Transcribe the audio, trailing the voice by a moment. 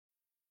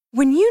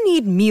When you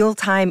need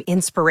mealtime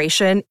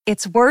inspiration,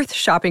 it's worth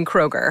shopping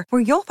Kroger,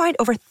 where you'll find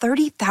over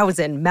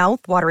 30,000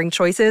 mouth-watering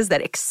choices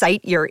that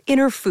excite your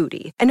inner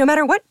foodie. And no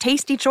matter what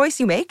tasty choice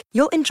you make,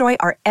 you'll enjoy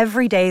our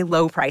everyday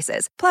low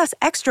prices, plus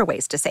extra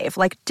ways to save,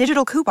 like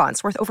digital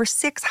coupons worth over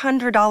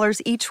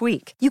 $600 each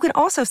week. You can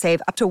also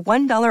save up to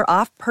 $1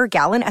 off per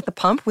gallon at the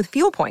pump with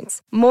fuel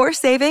points. More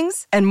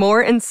savings and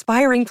more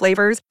inspiring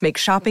flavors make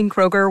shopping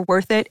Kroger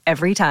worth it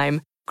every time.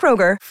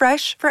 Kroger,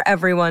 fresh for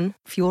everyone.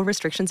 Fuel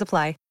restrictions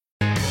apply.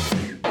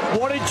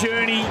 What a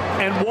journey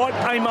and what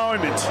a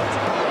moment.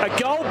 A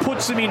goal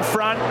puts them in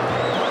front,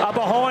 a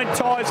behind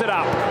ties it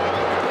up.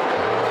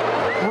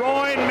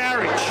 Ryan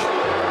Marriage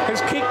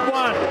has kicked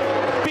one,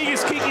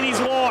 biggest kick in his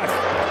life.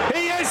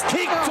 He has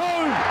kicked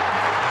two.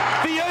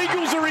 The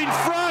Eagles are in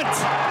front.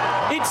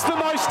 It's the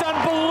most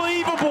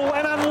unbelievable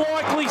and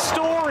unlikely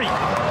story.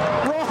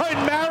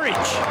 Ryan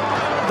Marriage,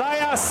 they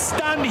are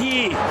stunned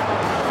here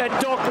at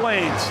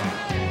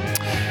Docklands.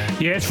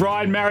 Yes,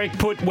 Ryan Marrick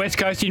put West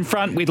Coast in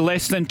front with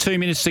less than 2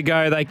 minutes to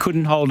go. They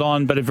couldn't hold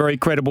on, but a very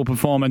credible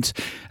performance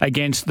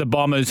against the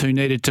Bombers, who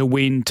needed to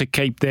win to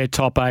keep their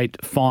top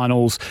 8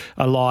 finals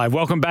alive.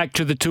 Welcome back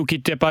to the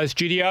Toolkit Depot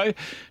studio.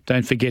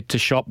 Don't forget to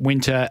shop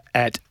winter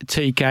at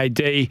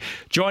TKD.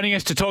 Joining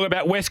us to talk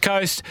about West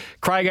Coast,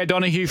 Craig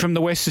O'Donoghue from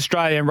the West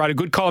Australian wrote a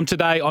good column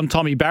today on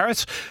Tommy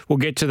Barrass. We'll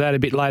get to that a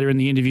bit later in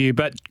the interview.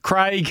 But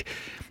Craig,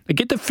 I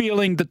get the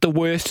feeling that the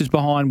worst is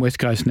behind West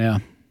Coast now.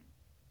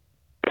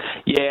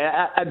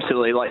 Yeah,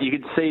 absolutely. Like, you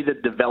can see the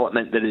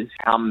development that has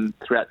come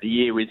throughout the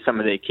year with some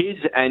of their kids,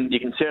 and you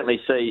can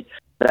certainly see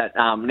that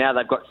now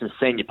they've got some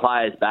senior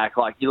players back.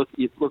 Like, you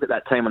look at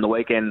that team on the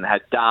weekend,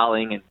 had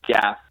Darling and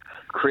Gaff,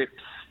 Cripps,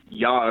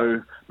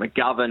 Yo,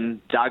 McGovern,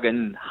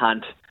 Duggan,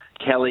 Hunt,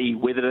 Kelly,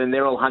 Witherden.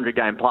 They're all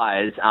 100-game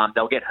players.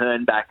 They'll get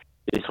Hearn back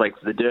this week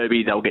for the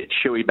Derby. They'll get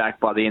Shuey back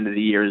by the end of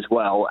the year as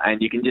well.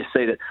 And you can just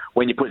see that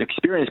when you put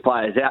experienced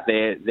players out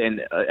there, then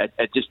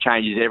it just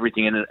changes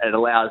everything, and it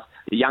allows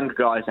the younger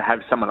guys to have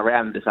someone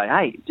around them to say,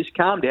 hey, just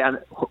calm down.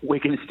 We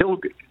can still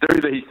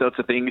do these sorts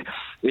of things.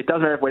 It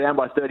doesn't matter if we're down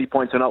by 30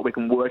 points or not. We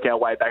can work our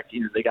way back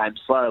into the game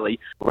slowly,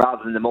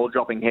 rather than them all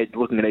dropping heads,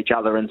 looking at each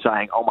other and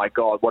saying, oh, my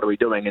God, what are we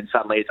doing? And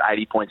suddenly it's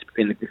 80 points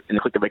in the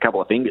click of a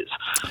couple of fingers.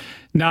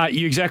 No,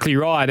 you're exactly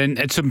right. And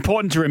it's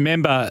important to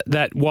remember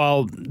that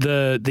while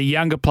the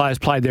younger players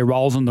played their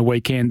roles on the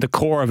weekend, the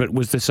core of it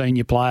was the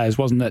senior players,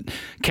 wasn't it?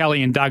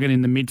 Kelly and Duggan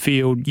in the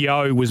midfield.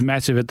 Yo was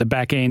massive at the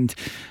back end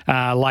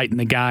late in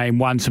the game,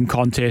 won some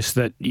contests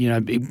that,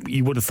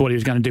 you would have thought he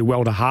was going to do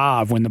well to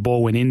halve when the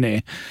ball went in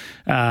there.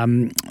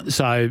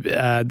 So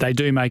they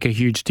do make a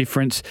huge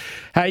difference.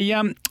 Hey,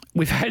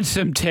 we've had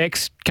some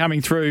text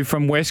coming through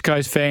from West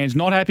Coast fans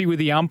not happy with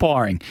the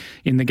umpiring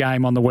in the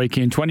game on the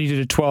weekend.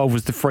 22-12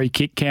 was the free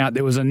kick count.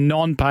 There was a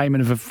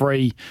non-payment of a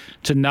free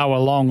to Noah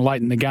Long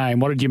late in the game.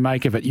 What did you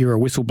make of it? You're a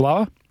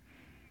whistleblower?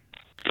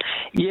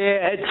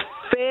 Yeah, it's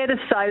fair to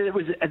say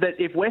that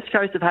if West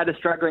Coast have had a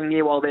struggling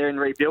year while they're in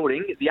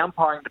rebuilding, the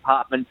umpiring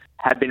department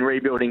have been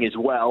rebuilding as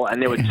well,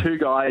 and there were 2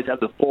 guys of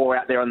the 4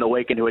 out there on the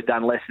weekend who had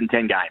done less than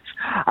 10 games.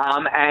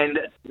 And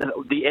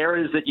the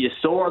errors that you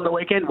saw on the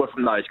weekend were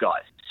from those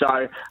guys.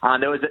 So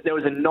there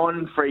was a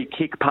non-free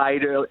kick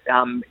paid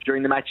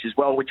during the match as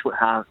well, which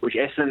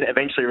Essendon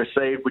eventually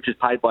received, which was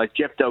paid by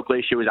Jeff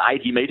Dalglish, who was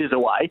 80 metres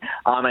away,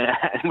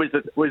 and was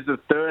the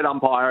third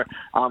umpire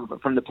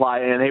from the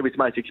play, and he was the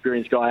most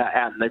experienced guy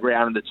out in the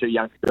ground, and the 2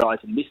 young guys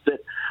had missed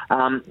it.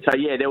 So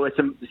yeah, there were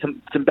some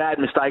bad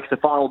mistakes. The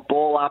final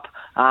ball up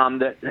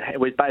that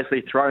was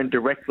basically thrown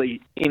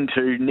directly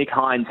into Nick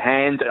Hines'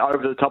 hands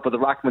over the top of the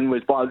ruckman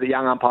was by the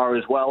young umpire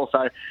as well.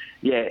 So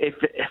yeah, if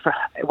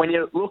when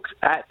you look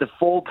at the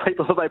 4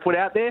 people that they put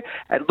out there,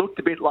 it looked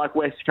a bit like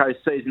West Coast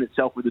season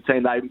itself with the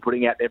team they've been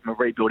putting out there from a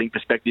rebuilding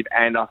perspective,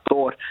 and I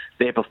thought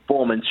their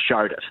performance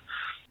showed it.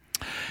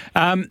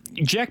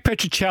 Jack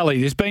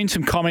Petrocelli, there's been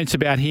some comments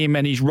about him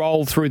and his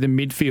role through the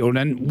midfield,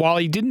 and while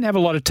he didn't have a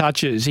lot of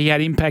touches, he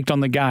had impact on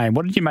the game.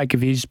 What did you make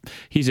of his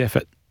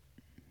effort?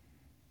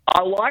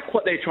 I like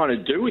what they're trying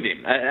to do with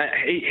him.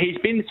 He's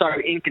been so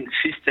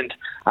inconsistent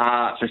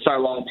for so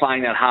long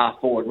playing that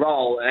half-forward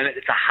role, and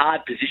it's a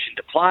hard position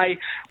to play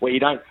where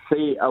you don't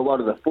see a lot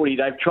of the footy.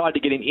 They've tried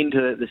to get him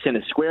into the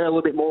centre square a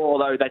little bit more,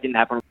 although that didn't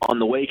happen on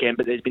the weekend,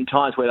 but there's been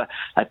times where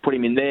they put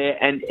him in there,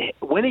 and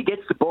when he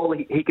gets the ball,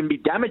 he can be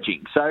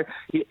damaging. So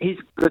he's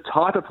the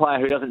type of player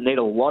who doesn't need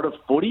a lot of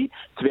footy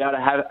to be able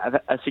to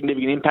have a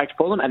significant impact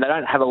for them, and they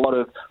don't have a lot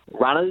of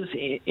runners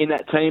in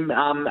that team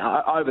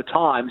over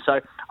time.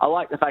 So I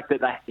like the fact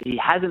that he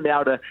hasn't been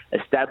able to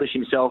establish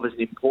himself as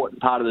an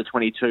important part of the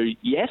 22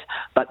 yet,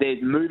 but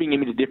they're moving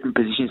him into different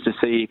positions to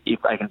see if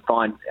they can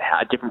find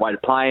a different way to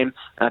play him.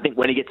 And I think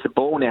when he gets the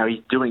ball now,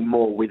 he's doing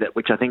more with it,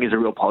 which I think is a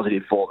real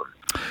positive for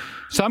them.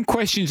 Some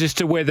questions as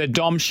to whether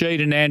Dom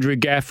Sheed and Andrew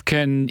Gaff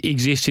can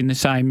exist in the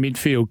same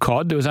midfield,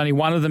 Cod. There was only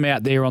one of them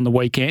out there on the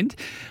weekend.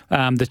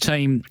 The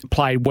team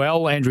played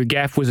well. Andrew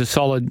Gaff was a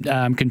solid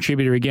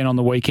contributor again on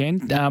the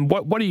weekend.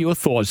 What are your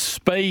thoughts?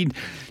 Speed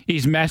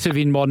is massive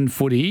in modern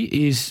footy.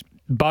 Is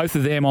both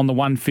of them on the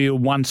one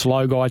field, one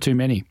slow guy too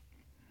many?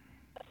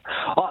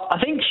 I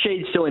think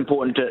Sheed's still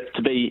important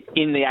to be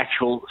in the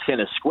actual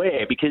centre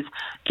square because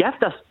Gaff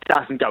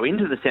doesn't go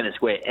into the centre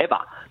square ever.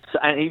 So,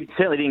 and he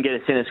certainly didn't get a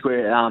centre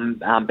square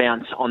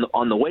bounce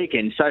on the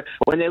weekend. So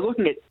when they're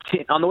looking at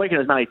on the weekend,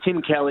 it was mainly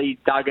Tim Kelly,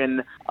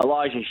 Duggan,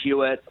 Elijah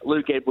Hewitt,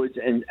 Luke Edwards,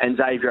 and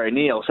Xavier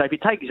O'Neill. So if you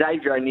take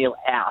Xavier O'Neill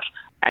out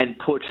and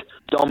put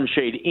Dom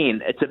Sheed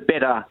in, it's a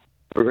better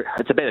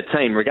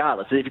team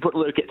regardless. If you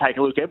take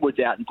Luke Edwards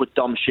out and put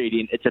Dom Sheed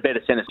in, it's a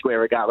better centre square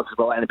regardless as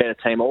well, and a better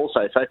team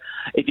also. So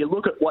if you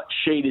look at what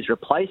Sheed is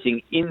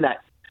replacing in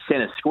that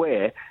centre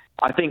square,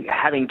 I think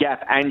having Gaff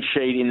and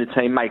Sheed in the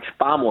team makes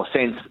far more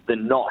sense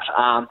than not,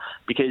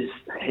 because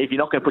if you're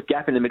not going to put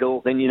Gaff in the middle,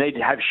 then you need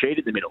to have Sheed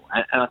in the middle.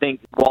 And I think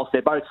whilst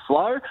they're both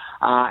slow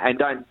and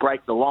don't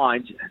break the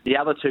lines, the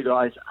other two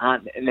guys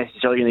aren't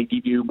necessarily going to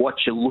give you what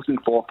you're looking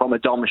for from a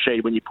Dom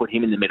Sheed when you put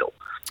him in the middle.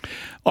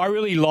 I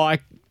really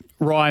like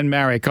Ryan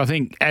Marrick. I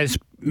think as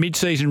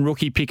mid-season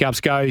rookie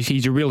pickups goes,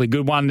 he's a really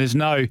good one. There's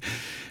no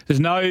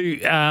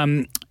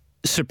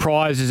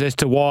surprises as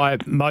to why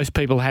most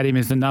people had him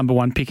as the number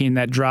one pick in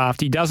that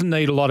draft. He doesn't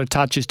need a lot of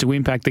touches to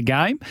impact the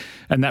game,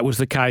 and that was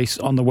the case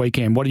on the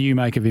weekend. What do you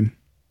make of him?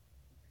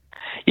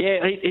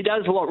 Yeah, he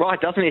does a lot right,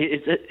 doesn't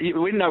he?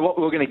 We didn't know what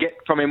we were going to get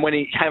from him when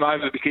he came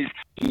over because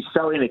he's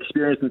so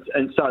inexperienced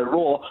and so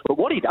raw. But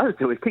what he does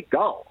do is kick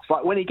goals.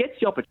 Like when he gets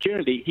the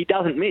opportunity, he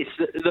doesn't miss.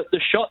 The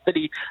shot that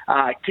he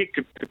kicked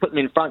to put them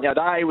in front the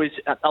other day was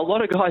a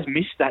lot of guys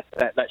missed that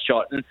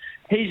shot, and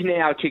he's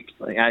now kicked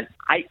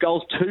 8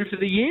 goals, 2 for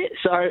the year.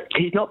 So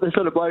he's not the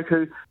sort of bloke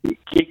who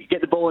you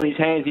get the ball in his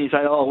hands and you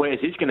say, "Oh,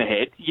 where's this going to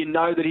head?" You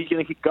know that he's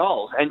going to kick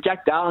goals. And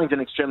Jack Darling's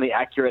an extremely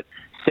accurate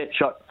set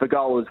shot for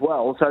goal as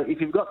well. So if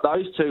you've got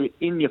those two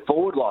in your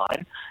forward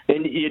line,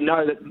 then you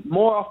know that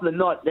more often than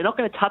not, they're not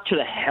going to touch it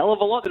a hell of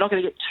a lot. They're not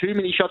going to get too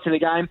many shots in the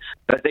game,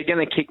 but they're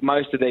going to kick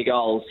most of their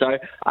goals. So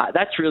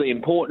that's really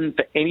important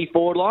for any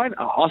forward line.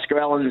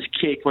 Oscar Allen's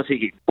kicked,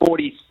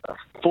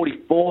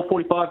 44,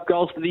 45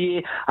 goals for the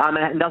year,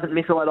 and doesn't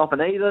miss a lot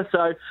often either.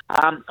 So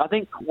I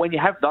think when you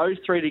have those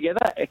three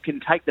together, it can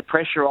take the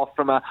pressure off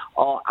from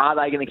are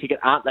they going to kick it,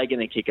 aren't they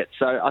going to kick it?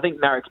 So I think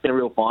Marrick's been a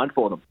real find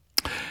for them.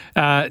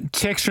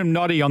 Text from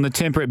Noddy on the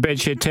Temperate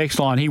Bedshed text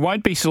line. He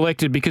won't be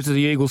selected because of the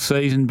Eagles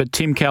season, but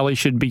Tim Kelly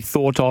should be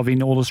thought of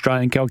in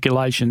All-Australian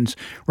calculations.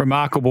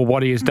 Remarkable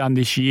what he has done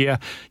this year.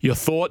 Your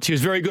thoughts? He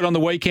was very good on the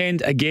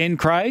weekend. Again,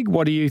 Craig,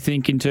 what do you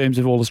think in terms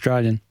of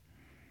All-Australian?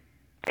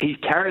 He's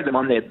carried them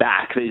on their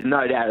back. There's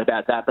no doubt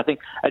about that. But I think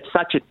it's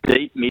such a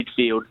deep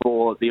midfield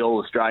for the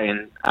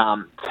All-Australian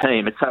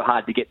team. It's so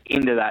hard to get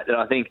into that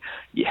I think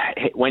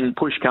when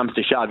push comes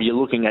to shove, you're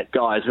looking at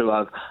guys who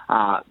have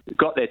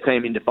got their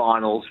team into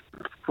finals,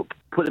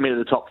 put them into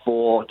the top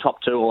 4,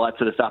 top 2, all that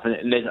sort of stuff.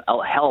 And there's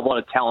a hell of a lot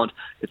of talent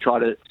to try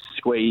to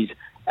squeeze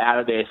out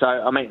of there. So,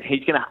 I mean,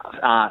 he's going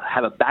to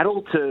have a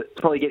battle to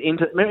probably get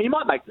into it. He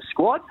might make the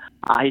squad.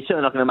 He's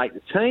certainly not going to make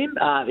the team.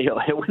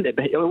 He'll win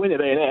the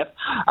BNF.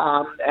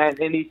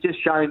 And he's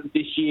just shown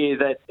this year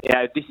that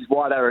this is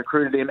why they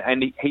recruited him.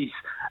 And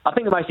I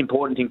think the most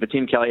important thing for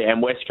Tim Kelly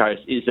and West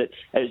Coast is that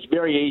it's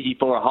very easy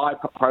for a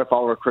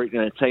high-profile recruit in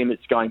a team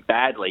that's going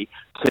badly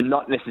to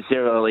not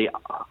necessarily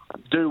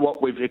do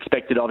what we've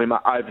expected of him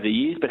over the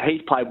years, but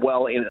he's played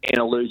well in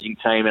a losing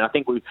team, and I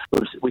think we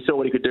saw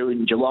what he could do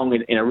in Geelong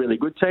in a really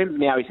good team.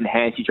 Now he's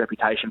enhanced his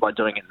reputation by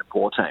doing it in a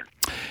poor team.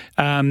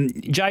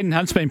 Jaden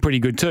Hunt's been pretty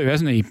good too,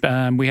 hasn't he?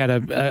 We had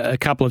a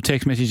couple of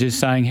text messages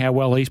saying how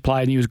well he's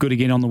played, and he was good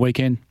again on the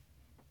weekend.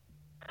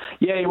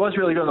 Yeah, he was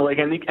really good on the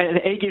weekend, and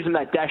he gives them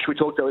that dash we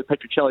talked about with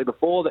Petruccelli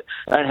before. That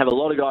they don't have a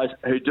lot of guys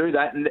who do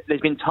that, and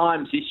there's been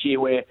times this year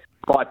where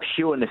by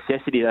pure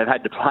necessity they've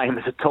had to play him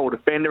as a tall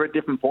defender at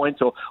different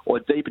points or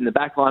deep in the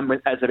back line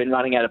as they've been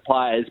running out of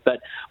players. But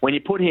when you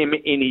put him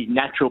in his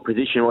natural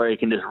position where he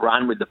can just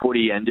run with the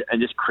footy and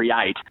just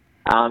create,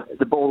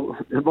 the ball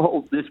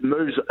just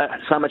moves at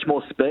so much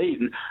more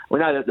speed. And we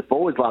know that the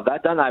forwards love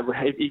that, don't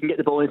they? If you can get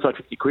the ball inside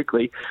 50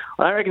 quickly.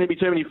 I don't reckon there'd be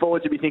too many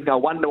forwards who'd be thinking, I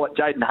wonder what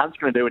Jaden Hunt's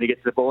going to do when he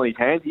gets the ball in his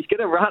hands. He's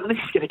going to run,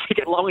 he's going to kick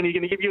it long, and he's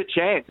going to give you a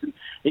chance. And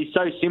he's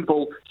so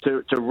simple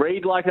to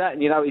read like that,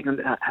 and you know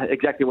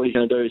exactly what he's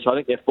going to do. So I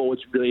think their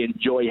forwards really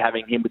enjoy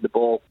having him with the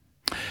ball.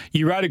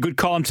 You wrote a good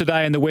column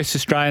today in the West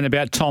Australian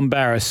about Tom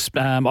Barrass.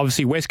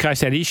 Obviously, West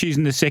Coast had issues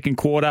in the second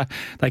quarter.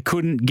 They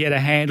couldn't get a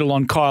handle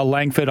on Kyle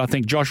Langford. I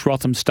think Josh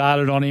Rotham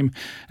started on him.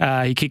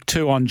 He kicked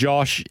 2 on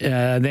Josh.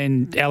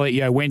 Then Elliot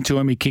Yeo went to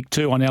him. He kicked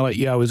 2 on Elliot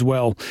Yeo as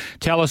well.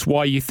 Tell us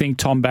why you think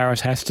Tom Barrass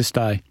has to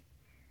stay.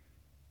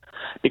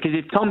 Because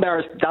if Tom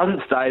Barrass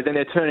doesn't stay, then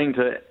they're turning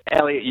to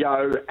Elliot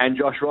Yeo and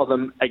Josh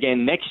Rotham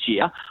again next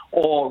year,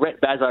 or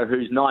Rhett Bazzo,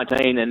 who's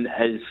 19 and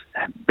has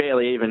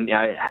barely even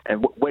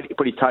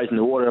put his toes in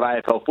the water of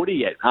AFL footy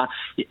yet.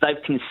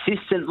 They've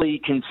consistently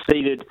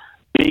conceded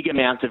big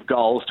amounts of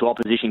goals to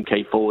opposition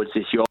key forwards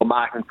this year, or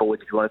marking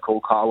forwards, if you want to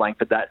call Kyle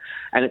Langford that.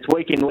 And it's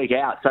week in, week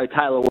out. So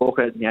Taylor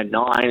Walker, 9,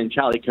 and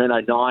Charlie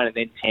Curnow, 9, and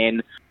then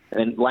 10. And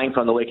then Langford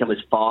on the weekend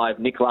was 5.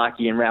 Nick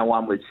Larkey in round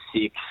 1 was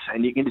 6.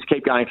 And you can just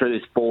keep going through.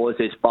 There's 4s,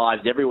 there's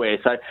 5s everywhere.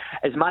 So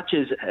as much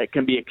as it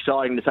can be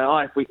exciting to say,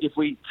 if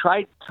we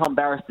trade Tom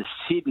Barrass to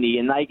Sydney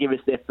and they give us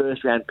their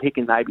first-round pick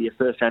and maybe a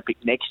first-round pick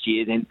next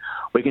year, then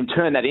we can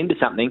turn that into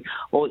something.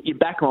 Well, your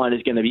backline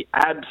is going to be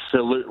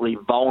absolutely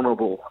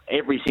vulnerable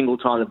every single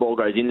time the ball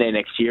goes in there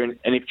next year.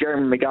 And if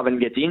Jeremy McGovern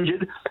gets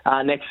injured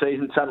next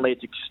season, suddenly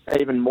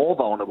it's even more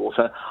vulnerable.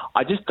 So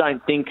I just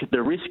don't think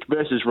the risk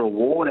versus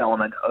reward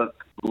element of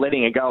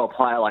letting go a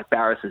player like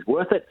Barrass is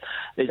worth it.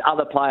 There's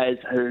other players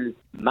who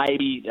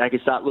maybe they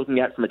could start looking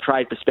at from a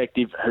trade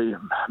perspective who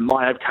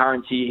might have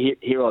currency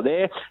here or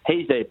there.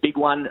 He's the big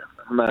one.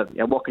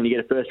 What can you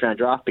get a first-round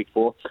draft pick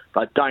for?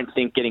 But I don't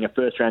think getting a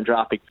first-round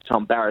draft pick for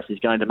Tom Barrass is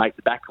going to make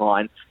the back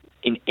line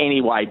in any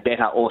way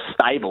better or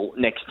stable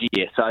next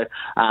year. So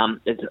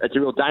it's a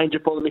real danger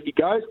for them if he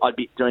goes. I'd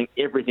be doing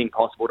everything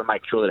possible to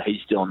make sure that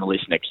he's still on the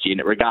list next year,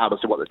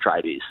 regardless of what the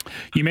trade is.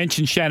 You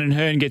mentioned Shannon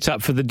Hurn gets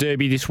up for the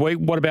Derby this week.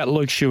 What about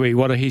Luke Shuey?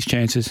 What are his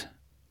chances?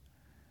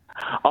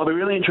 I'll be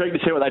really intrigued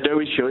to see what they do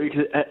with Shuey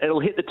because it'll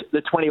hit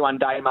the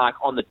 21-day mark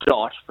on the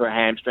dot for a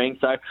hamstring.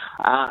 So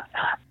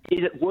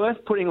is it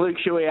worth putting Luke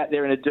Shuey out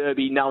there in a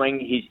Derby knowing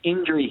his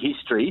injury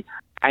history?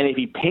 And if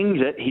he pings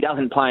it, he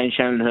doesn't play in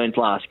Shannon Hurn's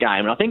last game.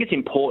 And I think it's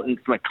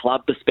important from a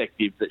club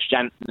perspective that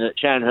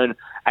Shannon Hurn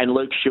and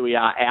Luke Shuey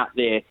are out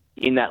there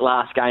in that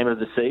last game of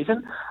the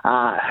season.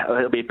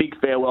 It'll be a big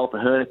farewell for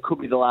Hurn. It could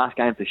be the last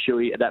game for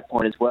Shuey at that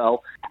point as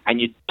well.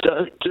 And you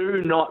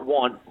do not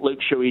want Luke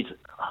Shuey's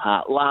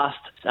last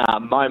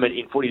moment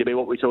in footy to be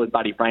what we saw with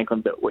Buddy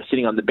Franklin, but we're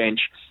sitting on the bench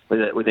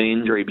with an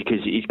injury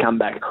because he's come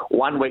back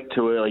 1 week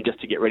too early just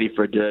to get ready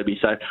for a Derby.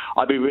 So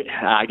I'd be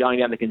going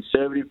down the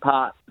conservative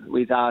part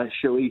with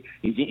Shuey.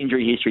 His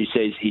injury history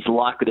says he's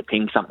likely to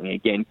ping something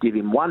again. Give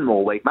him 1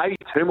 more week, maybe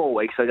 2 more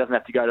weeks, so he doesn't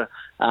have to go to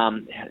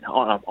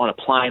on a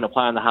plane or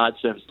play on the hard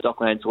surface at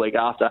Docklands the week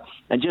after,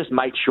 and just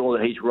make sure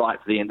that he's right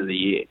for the end of the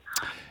year.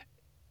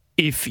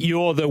 If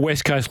you're the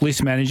West Coast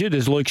list manager,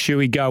 does Luke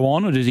Shuey go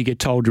on or does he get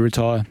told to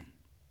retire?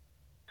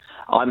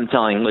 I'm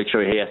telling Luke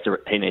Shuey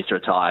he needs to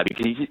retire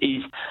because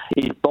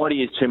his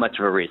body is too much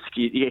of a risk.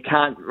 You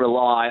can't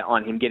rely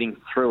on him getting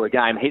through a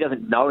game. He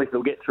doesn't know if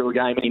he'll get through a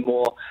game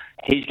anymore.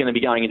 He's going to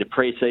be going into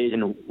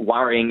pre-season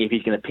worrying if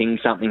he's going to ping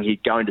something. He's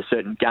going to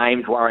certain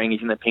games worrying he's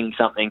going to ping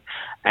something.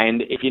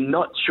 And if you're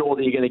not sure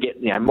that you're going to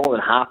get more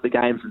than half the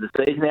games of the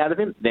season out of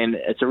him, then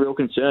it's a real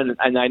concern.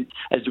 And then,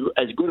 as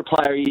good a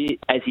player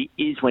as he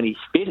is when he's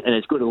fit and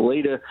as good a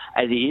leader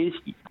as he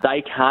is,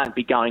 they can't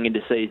be going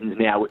into seasons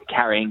now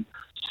carrying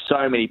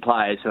so many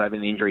players who have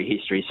an injury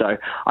history. So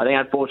I think,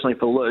 unfortunately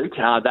for Luke,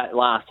 that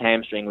last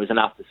hamstring was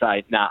enough to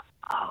say,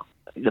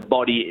 the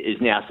body is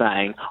now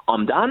saying,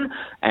 I'm done,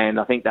 and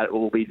I think that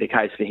will be the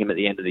case for him at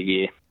the end of the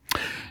year.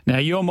 Now,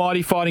 your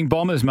mighty Fighting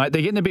Bombers, mate,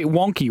 they're getting a bit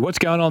wonky. What's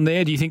going on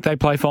there? Do you think they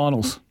play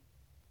finals?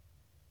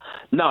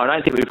 No, I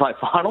don't think we play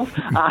finals.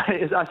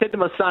 I said to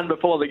my son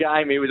before the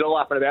game, he was all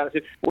up and about, I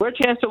said, we're a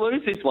chance to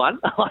lose this one.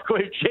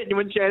 We're a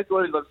genuine chance to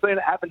lose. I've seen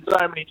it happen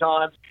so many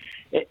times.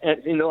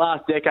 In the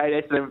last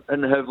decade,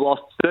 Essendon have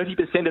lost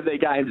 30% of their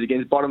games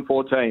against bottom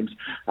 4 teams.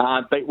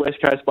 Beat West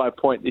Coast by a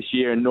point this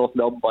year and North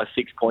Melbourne by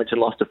 6 points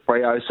and lost to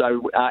Freo.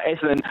 So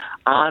Essendon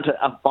aren't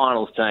a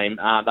finals team.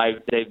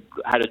 They've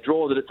had a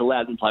draw that it's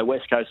allowed them to play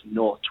West Coast and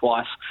North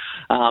twice.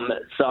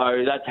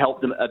 So that's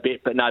helped them a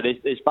bit. But no,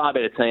 there's far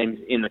better teams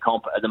in the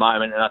comp at the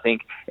moment. And I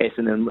think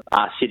Essendon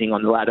are sitting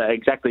on the ladder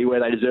exactly where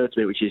they deserve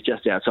to be, which is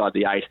just outside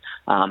the 8.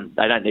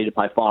 They don't need to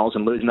play finals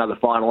and lose another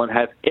final and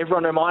have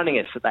everyone reminding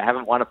us that they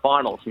haven't won a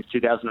final since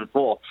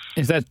 2004.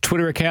 Is that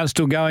Twitter account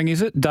still going,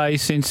 is it?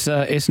 Days since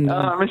Essendon?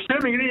 I'm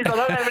assuming it is. I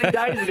don't know how many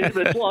days it is,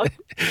 but it's long.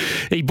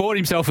 He bought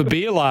himself a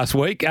beer last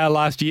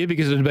year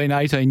because it had been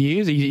 18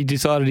 years. He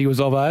decided he was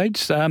of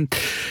age.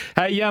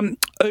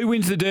 Who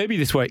wins the Derby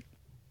this week?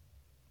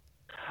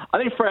 I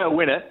think Freo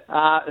win it.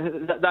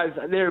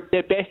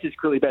 Their best is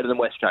clearly better than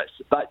West Coast,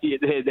 but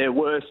their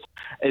worst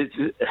is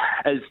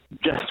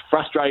just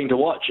frustrating to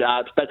watch.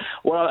 But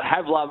what I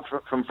have loved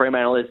from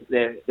Fremantle is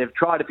they've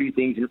tried a few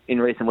things in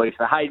recent weeks.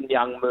 The Hayden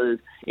Young move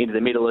into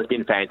the middle has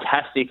been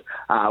fantastic.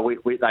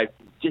 They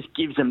just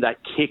gives them that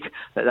kick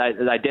that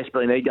they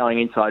desperately need going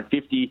inside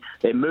 50.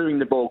 They're moving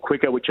the ball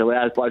quicker, which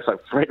allows blokes like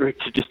Frederick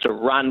to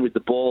run with the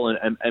ball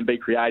and be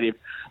creative.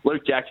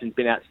 Luke Jackson's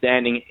been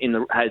outstanding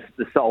as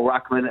the sole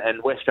ruckman,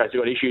 and West Coast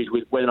have got issues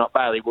with whether or not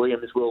Bailey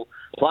Williams will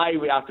play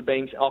after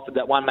being offered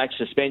that 1-match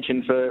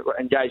suspension for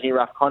engaging in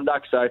rough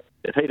conduct. So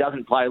if he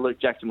doesn't play,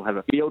 Luke Jackson will have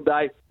a field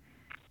day.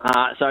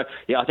 I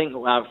think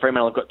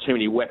Fremantle have got too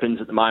many weapons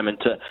at the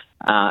moment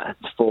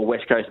for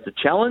West Coast to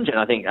challenge, and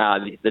I think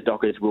the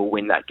Dockers will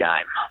win that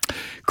game.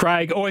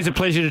 Craig, always a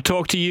pleasure to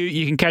talk to you.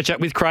 You can catch up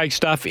with Craig's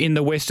stuff in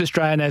the West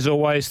Australian, as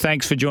always.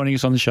 Thanks for joining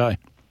us on the show.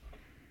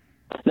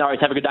 No worries.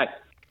 Have a good day.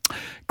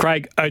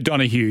 Craig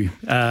O'Donoghue,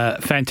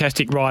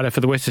 fantastic writer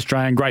for the West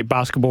Australian, great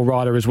basketball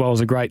writer as well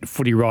as a great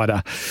footy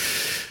writer.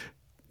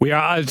 We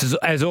are,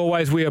 as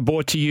always, we are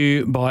brought to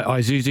you by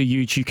Isuzu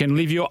Ute. You can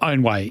live your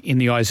own way in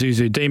the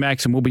Isuzu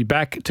D-Max, and we'll be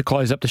back to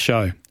close up the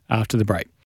show after the break.